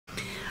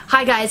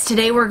Hi guys,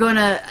 today we're going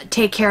to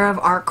take care of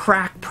our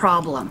crack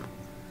problem.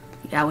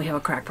 Yeah, we have a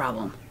crack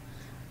problem.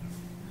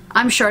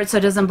 I'm short so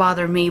it doesn't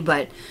bother me,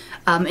 but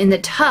in the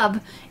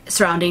tub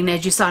surrounding,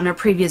 as you saw in our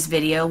previous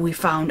video, we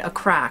found a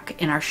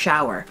crack in our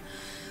shower.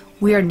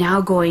 We are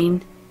now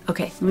going,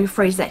 okay, let me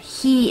rephrase that.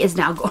 He is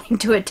now going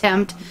to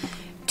attempt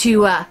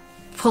to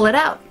pull it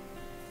out.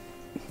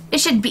 It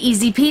should be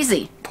easy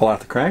peasy. Pull out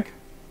the crack?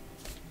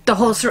 The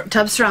whole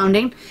tub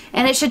surrounding,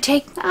 and it should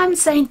take, I'm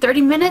saying, 30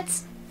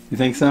 minutes. You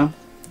think so?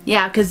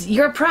 Yeah, because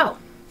you're a pro.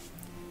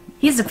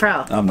 He's a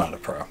pro. I'm not a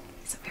pro.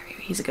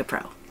 He's a good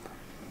pro.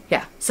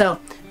 Yeah, so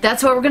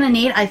that's what we're going to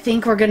need. I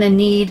think we're going to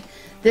need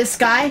this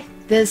guy,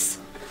 this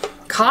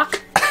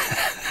cock.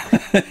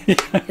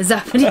 Is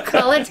that what you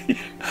call it?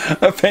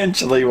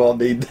 Eventually we'll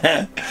need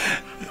that.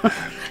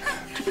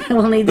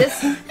 We'll need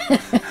this.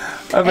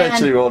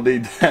 Eventually we'll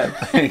need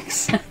that.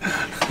 Thanks.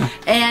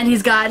 And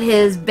he's got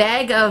his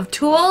bag of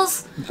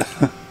tools.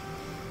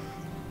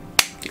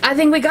 I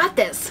think we got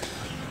this.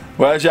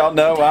 Well, as y'all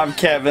know, I'm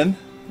Kevin.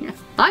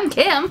 I'm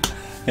Kim.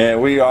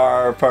 And we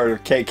are part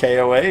of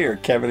KKOA, or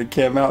Kevin and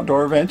Kim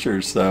Outdoor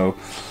Adventures. So,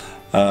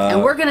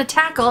 and we're going to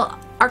tackle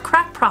our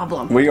crack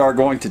problem. We are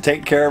going to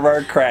take care of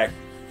our crack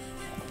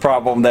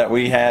problem that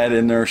we had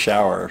in their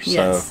shower.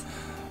 Yes.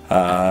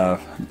 So,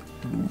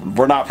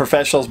 we're not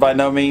professionals by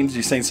no means.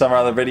 You've seen some of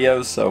our other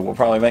videos, so we'll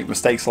probably make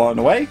mistakes along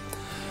the way.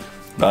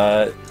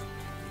 But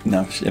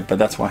no, but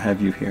that's why I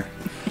have you here.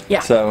 Yeah.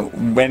 So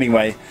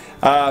anyway,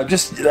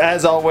 just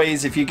as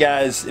always, if you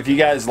guys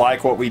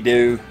like what we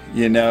do,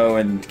 you know,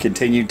 and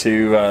continue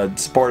to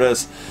support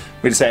us,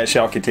 we just ask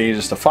y'all continue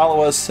just to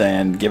follow us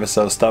and give us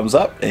those thumbs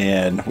up,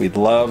 and we'd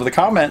love the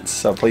comments.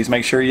 So please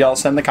make sure y'all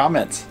send the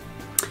comments.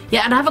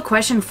 Yeah, and I have a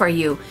question for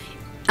you.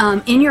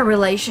 In your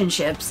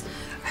relationships,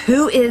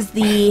 who is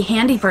the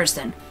handy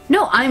person?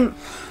 No,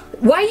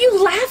 why are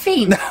you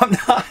laughing? No, I'm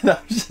not.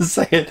 I'm just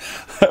saying.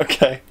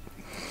 Okay.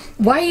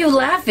 Why are you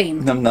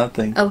laughing? I'm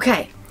nothing.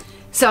 Okay.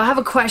 So I have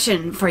a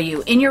question for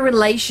you. In your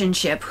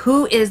relationship,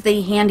 who is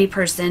the handy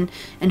person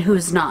and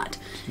who's not?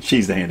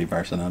 She's the handy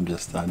person. I'm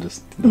just.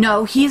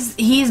 No,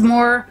 he's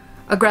more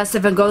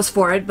aggressive and goes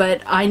for it,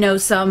 but I know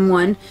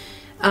someone,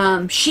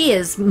 she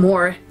is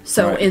more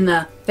so right in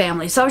the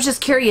family. So I was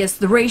just curious,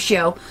 the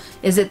ratio,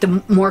 is it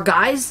the more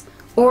guys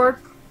or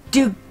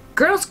do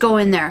girls go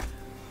in there?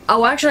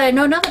 Oh, actually, I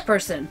know another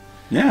person.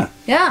 Yeah.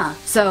 Yeah,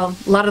 so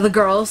a lot of the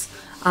girls,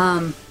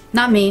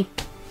 not me.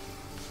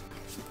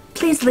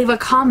 Please leave a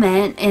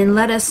comment and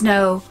let us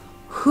know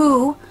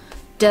who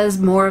does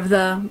more of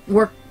the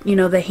work, you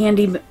know, the I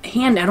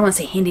don't want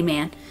to say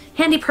handyman,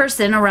 handy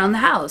person around the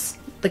house,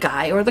 the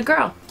guy or the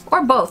girl,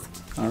 or both.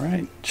 All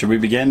right. Should we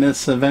begin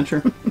this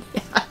adventure?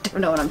 Yeah, I don't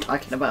know what I'm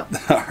talking about.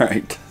 All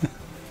right.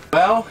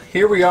 Well,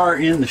 here we are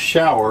in the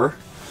shower.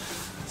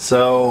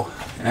 So,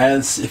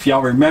 as if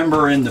y'all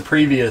remember in the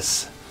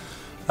previous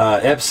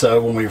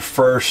episode when we were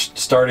first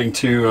starting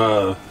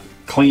to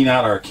clean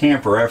out our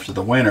camper after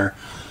the winter,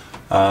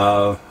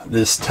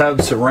 this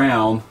tub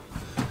surround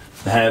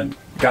had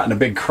gotten a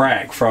big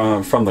crack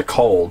from the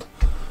cold.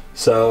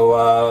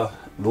 So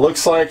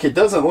it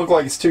doesn't look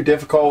like it's too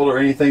difficult or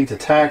anything to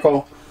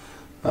tackle.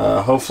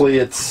 Hopefully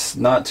it's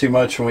not too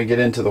much when we get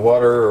into the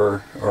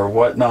water or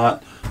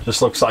whatnot.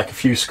 Just looks like a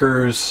few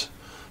screws,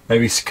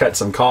 maybe cut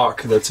some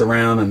caulk that's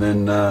around, and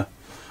then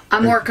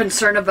I'm more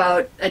concerned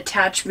about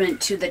attachment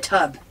to the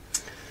tub.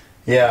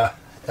 Yeah,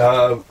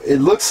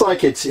 it looks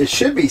like it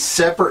should be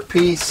separate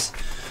piece,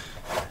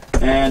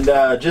 and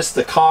just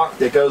the caulk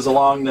that goes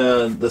along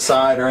the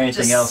side or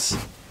anything just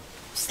else.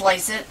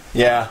 Slice it.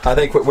 Yeah, I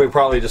think we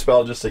probably just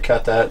well just to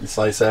cut that and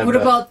slice that. What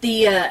about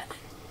the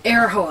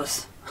air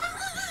hose?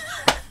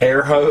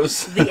 Air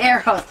hose? The air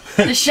hose.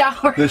 The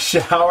shower. The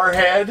shower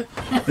head.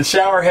 The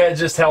shower head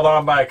just held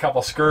on by a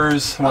couple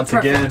screws once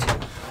again.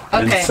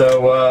 Okay. And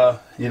so,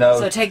 you know.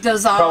 So take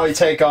those off. Probably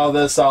take all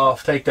this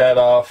off, take that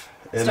off.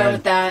 And start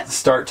with that.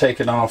 Start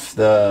taking off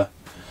the.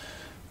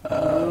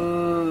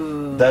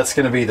 That's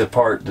going to be the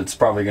part that's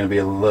probably going to be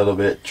a little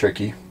bit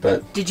tricky.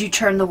 But did you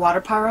turn the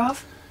water power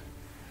off?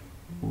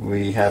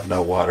 We have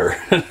no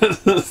water.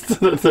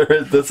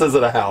 This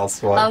isn't a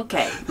house. One.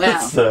 Okay. Well.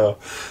 So,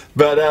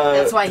 but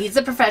that's why he's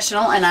a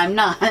professional and I'm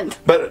not.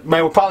 But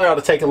man, we probably ought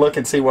to take a look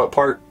and see what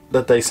part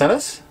that they sent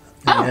us,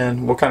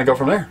 and we'll kind of go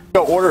from there.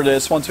 We'll order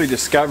this once we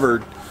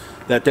discovered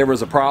that there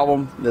was a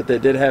problem, that they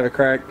did have a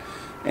crack,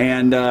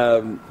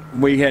 and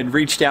we had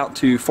reached out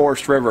to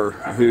Forest River,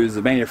 who's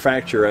the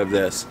manufacturer of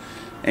this,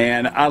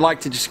 and I'd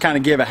like to just kind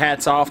of give a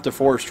hats off to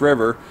Forest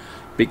River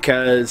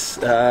because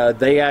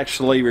they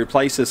actually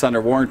replaced this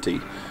under warranty.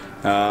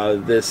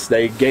 They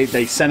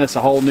sent us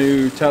a whole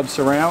new tub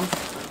surround,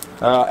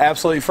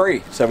 absolutely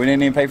free, so we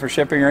didn't even pay for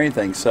shipping or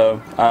anything. So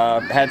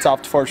hats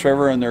off to Forest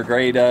River and their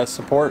great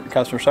support and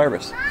customer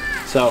service.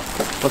 So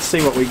let's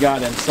see what we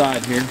got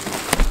inside here.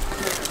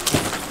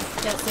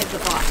 Gotta save the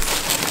box.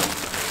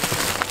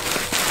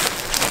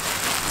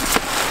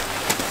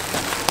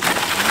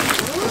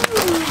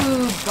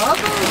 Ooh,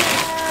 bubble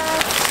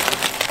wrap.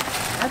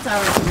 That's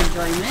our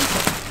enjoyment.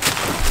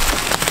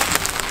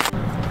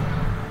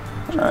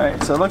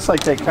 Alright, so it looks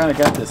like they kind of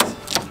got this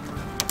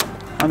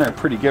on there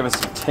pretty good with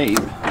some tape.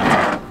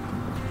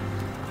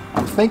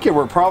 I'm thinking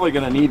we're probably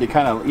going to need to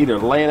kind of either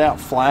lay it out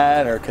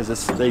flat, or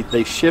because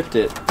they shipped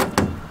it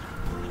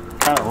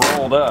kind of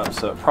rolled up,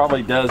 so it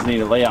probably does need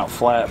to lay out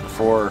flat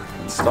before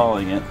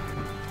installing it.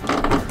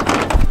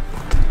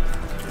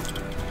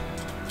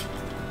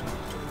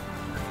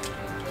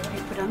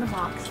 Put it on the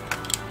box.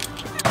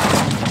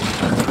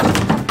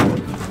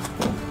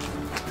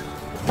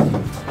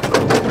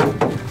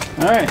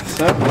 Alright,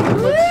 so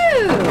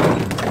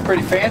looks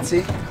pretty fancy.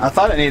 I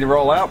thought it needed to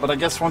roll out, but I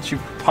guess once you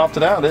popped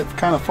it out, it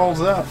kind of folds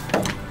out.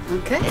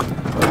 Okay.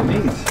 That's what it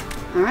needs.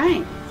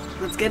 Alright,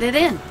 let's get it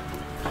in.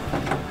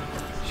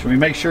 Should we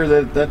make sure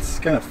that that's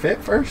going to fit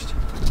first?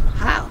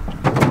 How?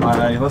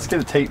 Let's get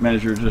a tape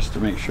measure just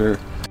to make sure.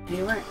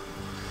 You right.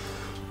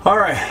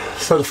 Alright,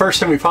 so the first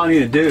thing we probably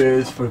need to do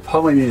is we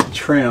probably need to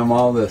trim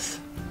all this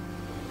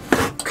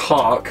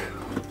caulk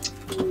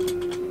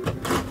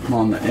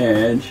on the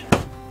edge.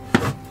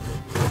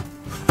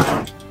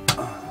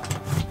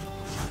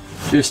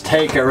 Just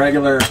take a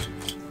regular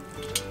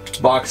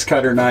box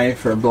cutter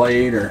knife or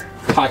blade or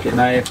pocket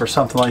knife or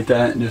something like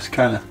that and just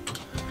kind of,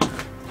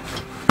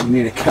 you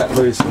need to cut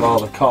loose of all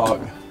the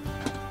caulk.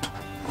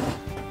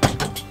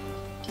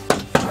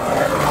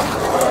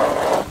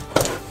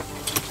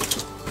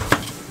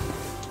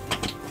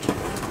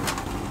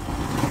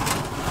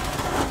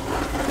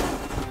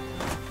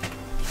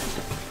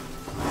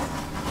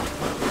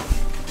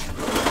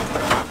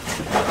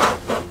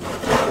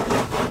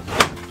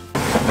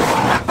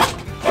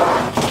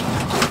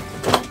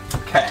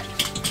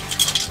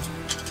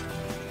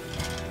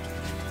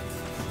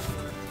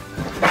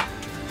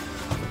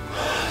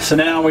 So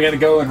now we got to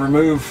go and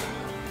remove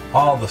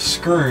all the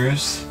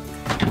screws.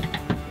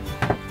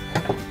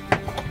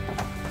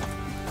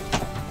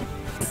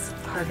 It's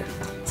harder.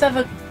 Let's have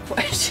a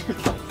question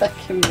about the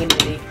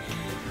community.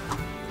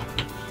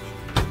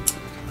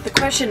 The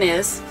question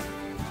is,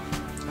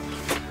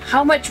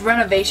 how much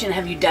renovation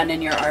have you done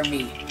in your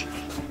RV?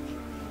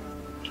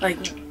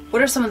 Like,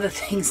 what are some of the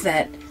things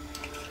that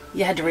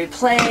you had to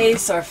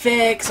replace or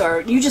fix,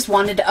 or you just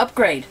wanted to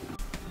upgrade?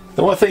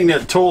 The one thing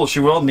that tools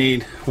you will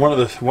need,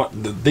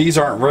 these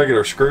aren't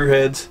regular screw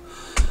heads,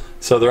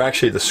 so they're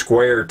actually the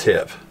square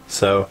tip.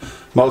 So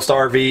most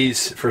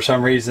RVs, for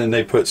some reason,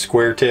 they put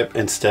square tip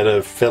instead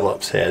of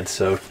Phillips head.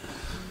 So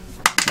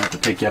I have to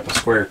pick you up a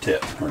square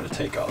tip in order to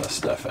take all this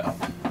stuff out.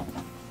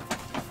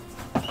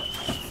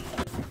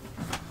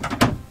 I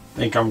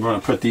think I'm going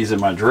to put these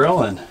in my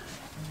drill and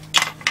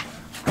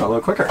go a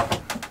little quicker.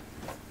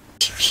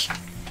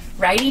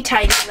 Righty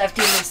tighty,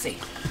 lefty loosey.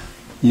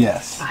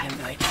 Yes. I have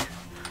no idea.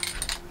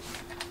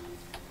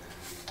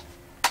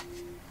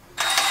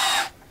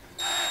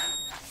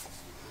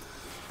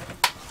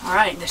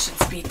 Alright, this should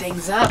speed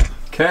things up.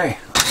 Okay.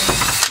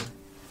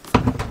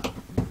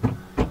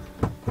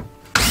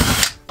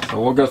 So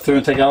we'll go through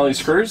and take all these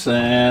screws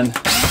and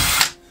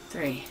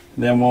 3,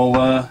 then we'll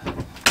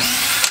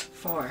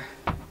 4,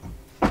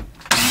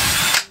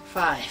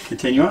 5,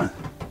 continue on.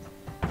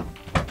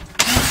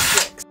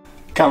 6.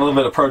 Kind of a little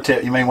bit of pro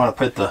tip, you may want to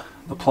put the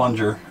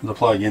plunger, the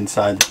plug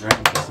inside the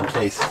drain just in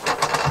case,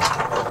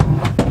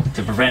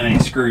 to prevent any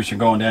screws from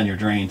going down your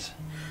drains.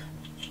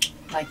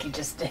 Like you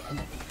just did.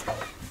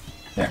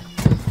 There.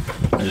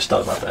 I just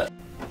thought about that.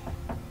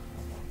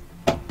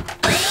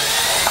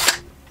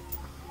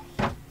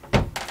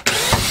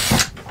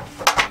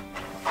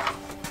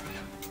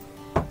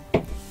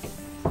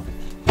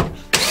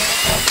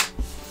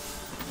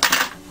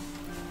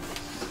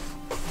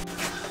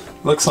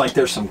 Looks like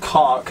there's some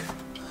caulk.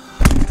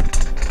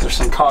 There's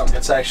some caulk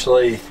that's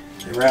actually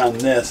around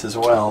this as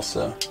well,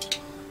 so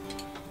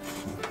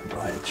go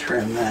ahead and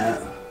trim that.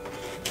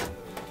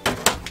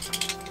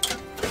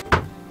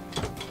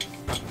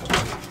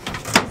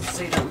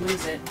 So you don't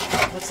lose it.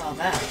 What's all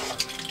that?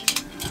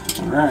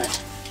 Alright.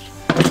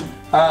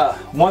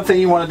 One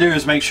thing you want to do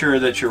is make sure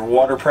that your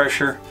water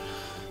pressure,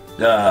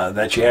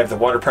 that you have the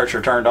water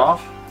pressure turned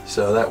off,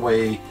 so that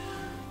way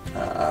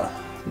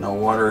no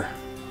water.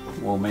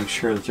 We'll make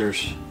sure that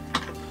there's,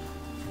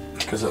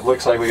 because it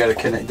looks like we got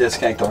to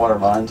disconnect the water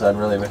lines. I'd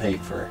really would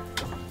hate for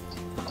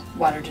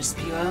Water just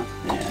spew out?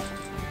 yeah.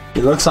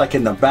 It looks like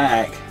in the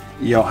back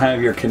you'll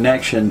have your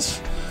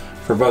connections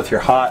for both your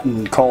hot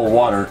and cold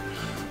water.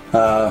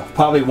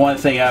 Probably one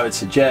thing I would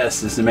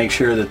suggest is to make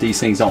sure that these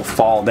things don't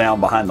fall down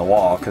behind the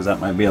wall, because that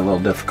might be a little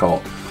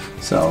difficult.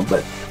 So,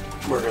 but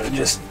we're gonna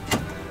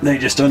they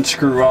just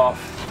unscrew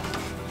off.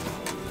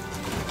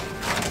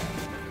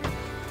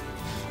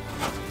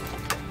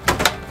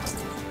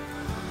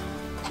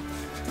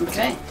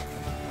 Okay.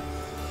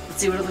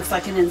 Let's see what it looks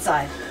like in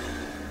inside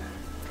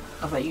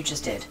of what you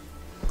just did.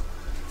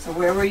 So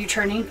where were you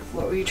turning?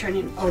 What were you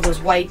turning? Oh, those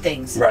white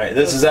things. Right,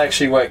 this is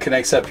actually what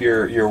connects up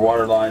your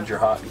water lines, your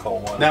hot and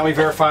cold water. Now we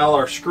verify all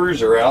our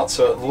screws are out,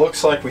 so it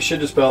looks like we should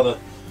just be able to,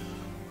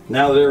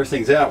 now that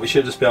everything's out, we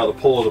should just be able to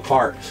pull it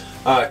apart.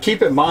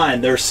 Keep in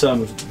mind, there's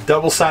some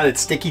double-sided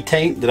sticky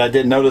tape that I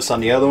didn't notice on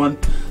the other one.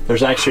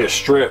 There's actually a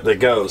strip that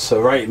goes.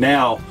 So right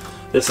now,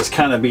 this is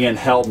kind of being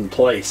held in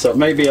place. So it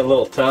may be a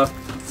little tough,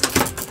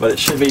 but it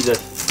should be the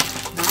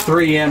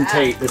 3M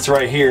tape that's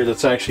right here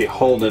that's actually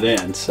holding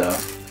it in. So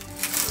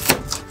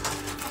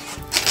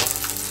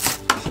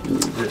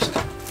just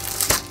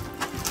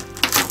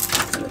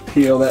gonna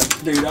peel that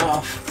dude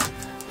off.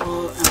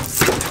 Well,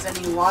 see if there's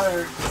any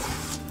water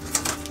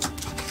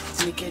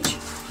leakage.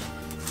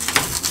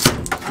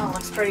 Oh,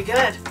 looks pretty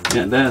good.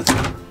 Yeah, it does.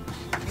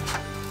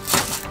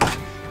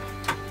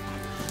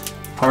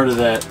 Part of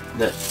that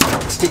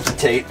sticky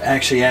tape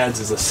actually adds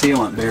as a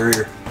sealant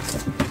barrier.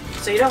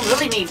 So you don't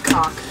really need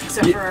caulk,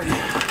 except for...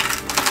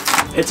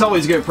 It's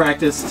always good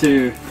practice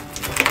to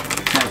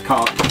have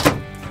caulk.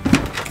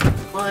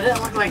 Well, it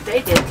didn't look like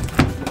they did.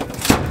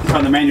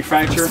 From the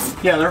manufacturer?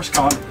 Yeah, there's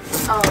caulk.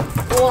 Oh,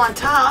 well, on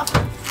top.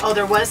 Oh,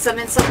 there was some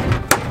inside?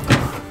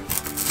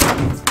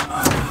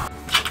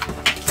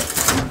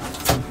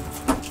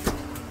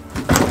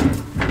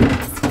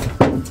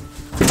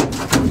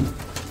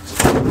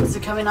 Is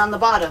it coming on the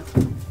bottom?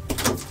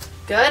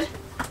 Good?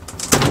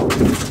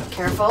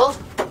 Careful.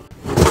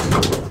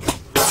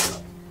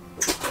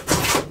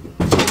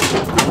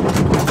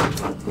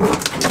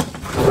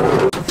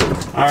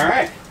 All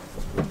right.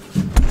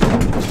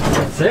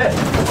 That's it.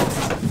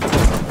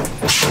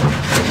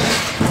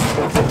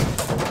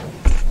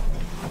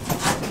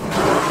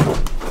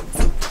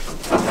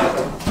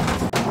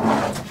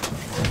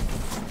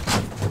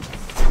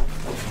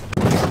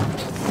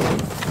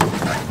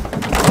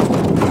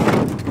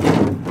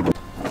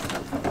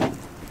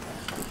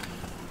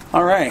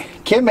 All right,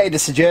 Kim made the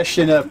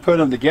suggestion of putting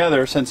them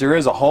together since there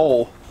is a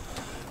hole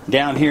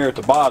down here at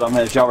the bottom,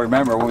 as y'all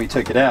remember when we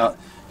took it out.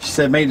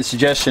 She made the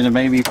suggestion to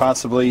maybe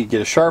possibly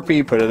get a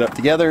Sharpie, put it up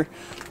together,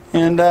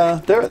 and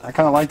do it. I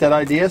kind of like that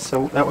idea,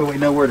 so that way we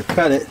know where to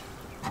cut it.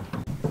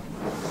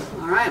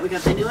 All right, we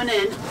got the new one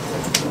in.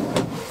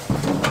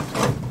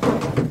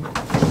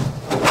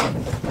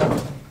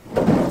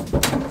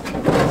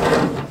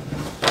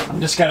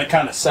 I'm just going to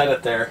kind of set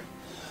it there.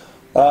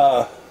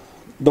 The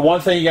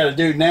one thing you got to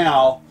do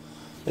now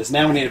is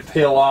now we need to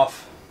peel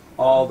off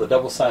all the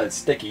double-sided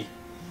sticky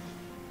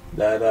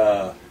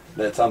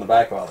that's on the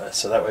back of all this,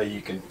 so that way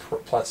you can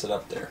press it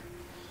up there.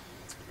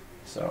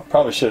 So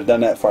probably should have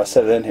done that before I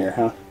set it in here,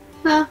 huh?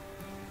 No.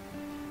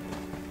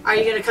 Are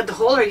you going to cut the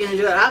hole or are you going to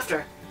do it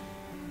after?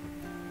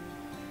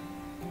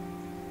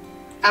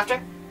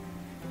 After?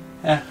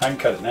 Yeah, I can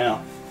cut it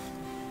now.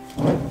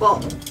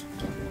 Well,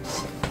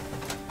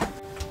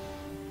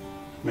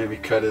 Maybe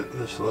cut it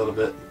just a little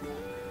bit.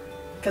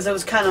 because it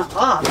was kind of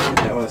off.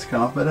 That was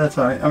kind of, but that's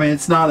alright. I mean,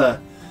 it's not a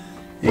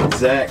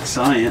exact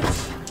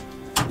science,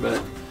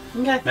 but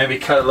Okay. maybe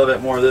cut a little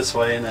bit more this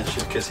way, and then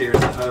should, because here's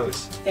the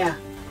hose. Yeah.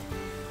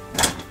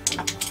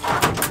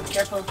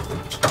 Careful.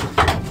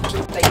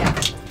 But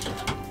yeah.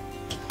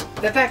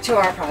 But back to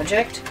our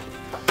project.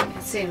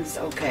 It seems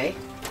okay.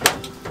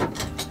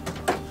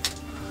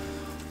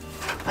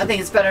 I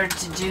think it's better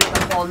to do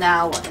the hole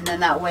now, and then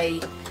that way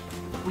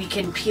we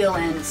can peel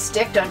and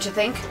stick, don't you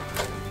think?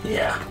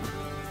 Yeah.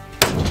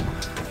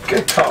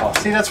 Good call.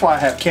 See, that's why I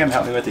have Kim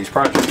help me with these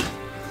projects.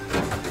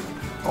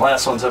 The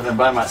last ones I've been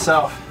by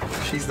myself.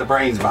 She's the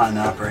brains behind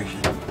the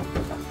operation.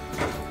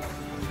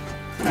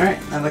 Alright,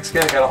 that looks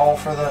good. Got a hole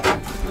for the...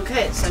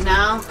 Okay, so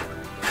now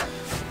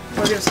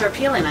we're going to start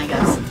peeling, I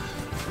guess.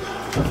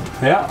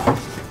 Yeah.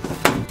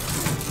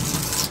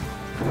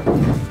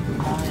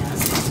 Oh, yes.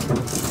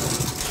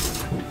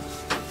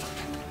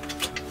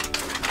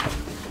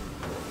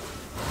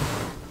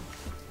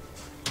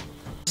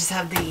 Just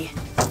have the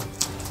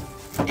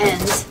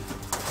ends.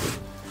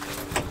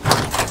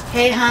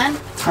 Hey, hon.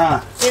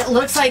 Huh. It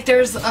looks like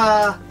there's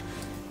on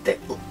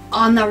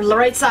the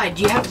right side.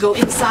 Do you have to go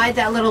inside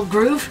that little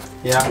groove?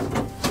 Yeah. Do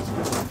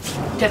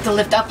you have to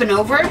lift up and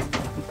over?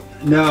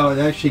 No, it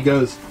actually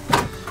goes...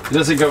 It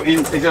doesn't go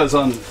in... It goes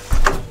on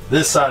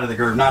this side of the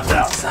groove, not the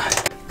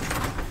outside.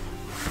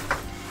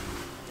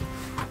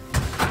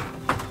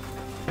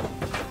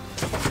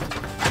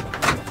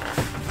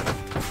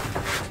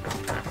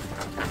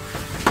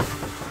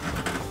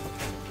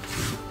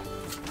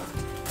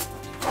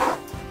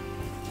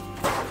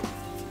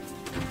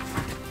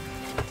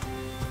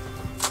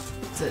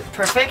 Is it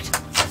perfect?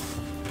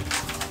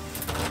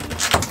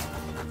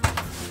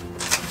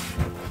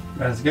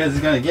 As good as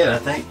it's gonna get, I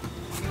think.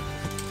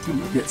 I'm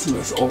gonna get some of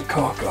this old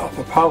caulk off.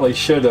 I probably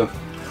should have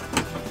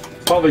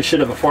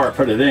before I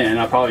put it in.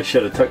 I probably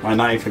should have took my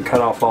knife and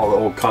cut off all the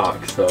old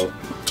caulk. So,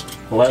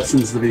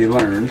 lessons to be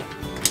learned.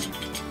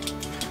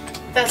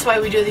 That's why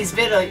we do these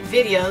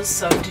videos,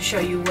 so to show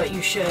you what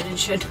you should and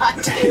should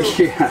not do.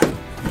 Yeah.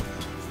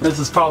 This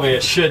is probably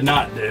a should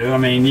not do. I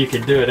mean, you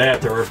could do it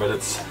afterward, but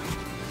it's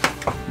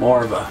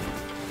more of a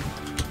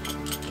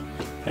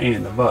pain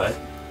in the butt.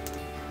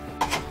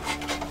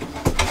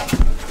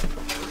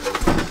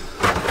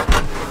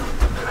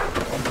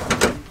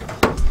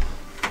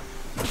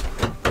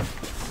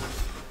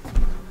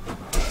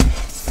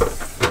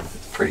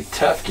 Pretty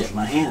tough getting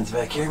my hands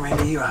back here.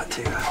 Maybe you ought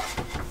to.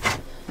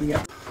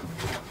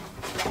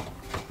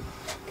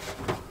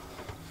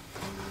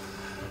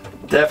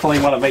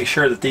 definitely want to make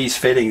sure that these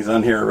fittings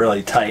on here are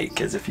really tight,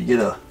 because if you get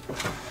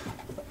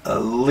a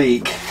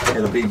leak,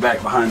 it'll be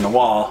back behind the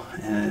wall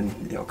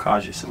and it'll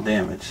cause you some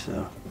damage.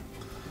 So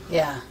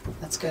yeah,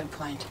 that's a good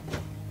point.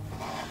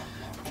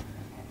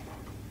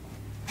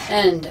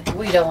 And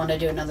we don't want to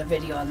do another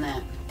video on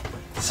that.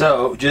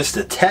 So just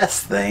to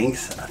test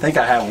things, I think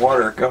I have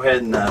water. Go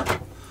ahead and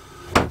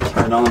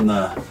turn on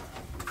the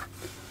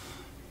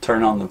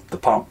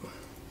pump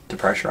to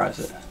pressurize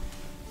it.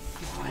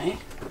 All right.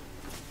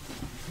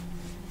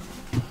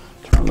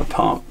 Turn on the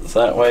pump,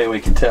 so that way we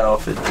can tell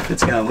if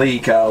it's going to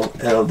leak.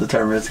 It'll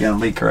determine if it's going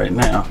to leak right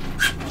now.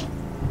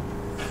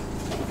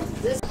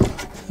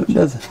 It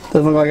doesn't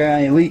look like I got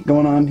any leak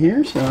going on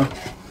here, so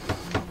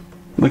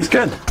looks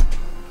good.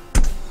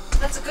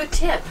 That's a good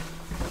tip.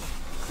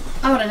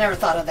 I would have never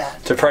thought of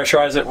that. To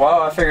pressurize it,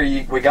 well, I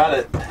figure we got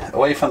it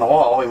away from the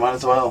wall. We might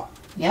as well.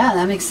 Yeah,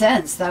 that makes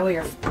sense. That way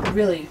you're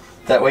really...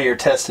 That way you're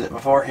testing it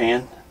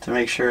beforehand to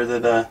make sure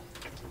that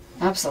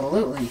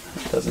Absolutely.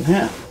 it doesn't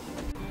happen.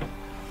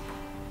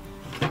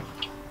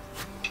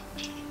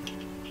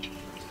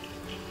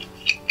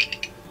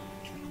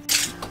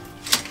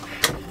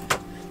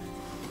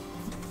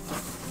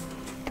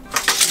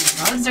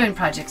 He's doing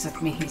projects with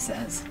me, he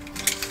says.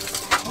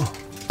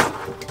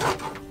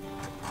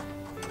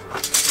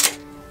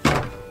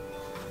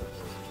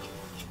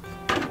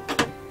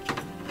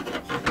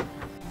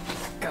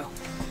 Go.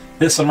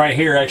 This one right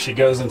here actually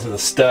goes into the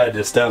stud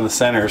just down the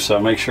center, so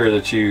make sure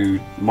that you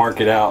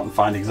mark it out and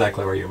find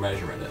exactly where your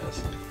measurement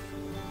is.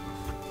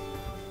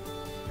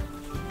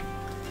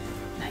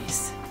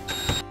 Nice.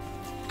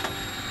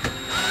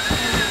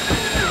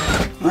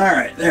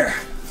 Alright, there.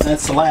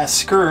 That's the last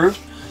screw.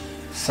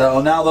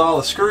 So now that all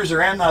the screws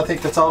are in, I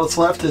think that's all that's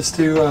left is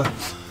to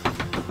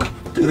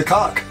do the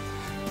caulk.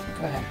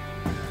 Go ahead.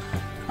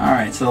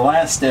 Alright, so the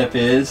last step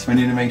is we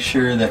need to make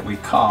sure that we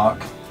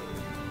caulk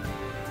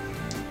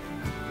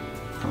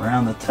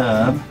around the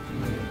tub.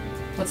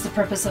 What's the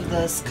purpose of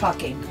this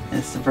caulking?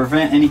 It's to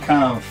prevent any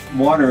kind of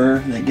water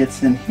that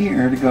gets in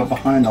here to go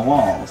behind the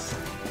walls.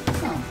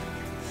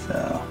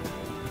 Oh.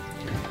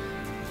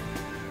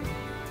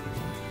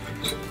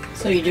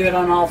 So you do it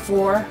on all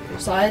 4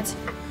 sides?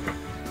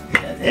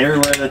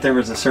 Everywhere that there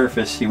was a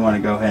surface you want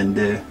to go ahead and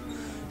do,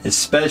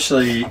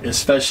 especially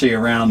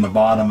around the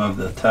bottom of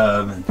the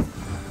tub,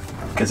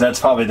 because that's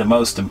probably the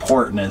most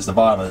important, is the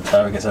bottom of the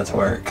tub, because that's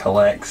where it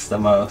collects the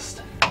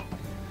most.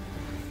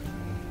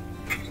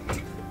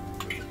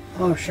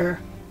 Oh, sure.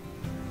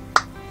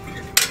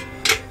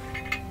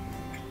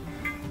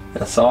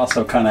 This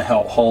also kind of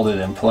help hold it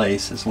in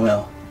place as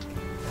well.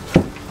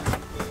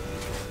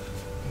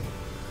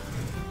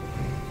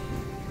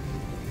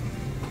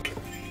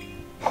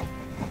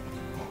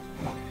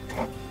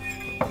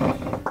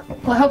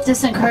 Well, I hope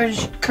this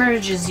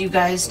encourages you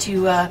guys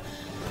to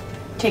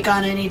take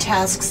on any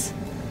tasks.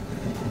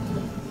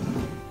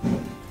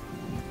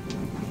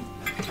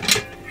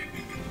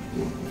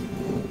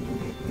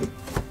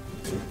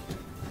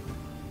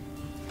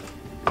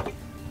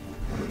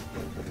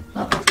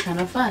 Well, it's kind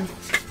of fun.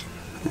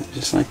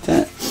 Just like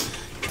that.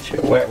 Get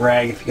you a wet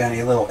rag if you got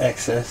any little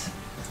excess,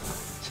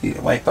 so you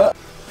can wipe up.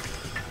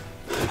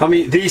 I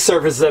mean, these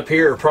surfaces up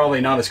here are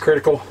probably not as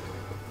critical,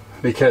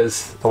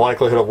 because the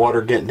likelihood of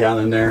water getting down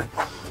in there,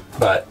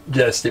 but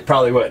just it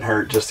probably wouldn't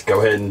hurt just to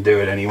go ahead and do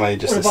it anyway,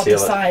 just to seal it. What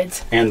about the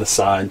sides? And the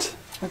sides.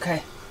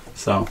 Okay.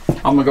 So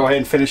I'm gonna go ahead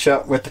and finish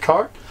up with the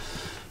car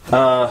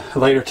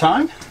later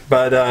time,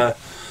 but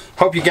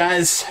hope you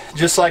guys,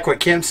 just like what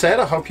Kim said,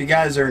 I hope you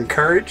guys are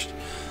encouraged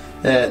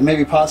that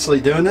maybe possibly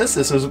doing this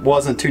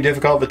wasn't too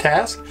difficult of a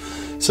task.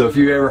 So if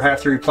you ever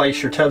have to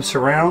replace your tub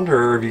surround,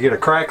 or if you get a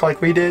crack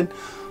like we did,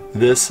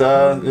 this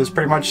is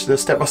pretty much the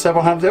step-by-step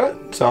on how to do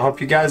it. So I hope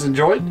you guys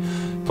enjoyed.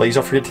 Please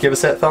don't forget to give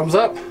us that thumbs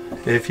up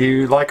if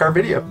you like our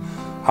video.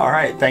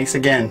 Alright, thanks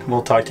again.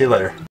 We'll talk to you later.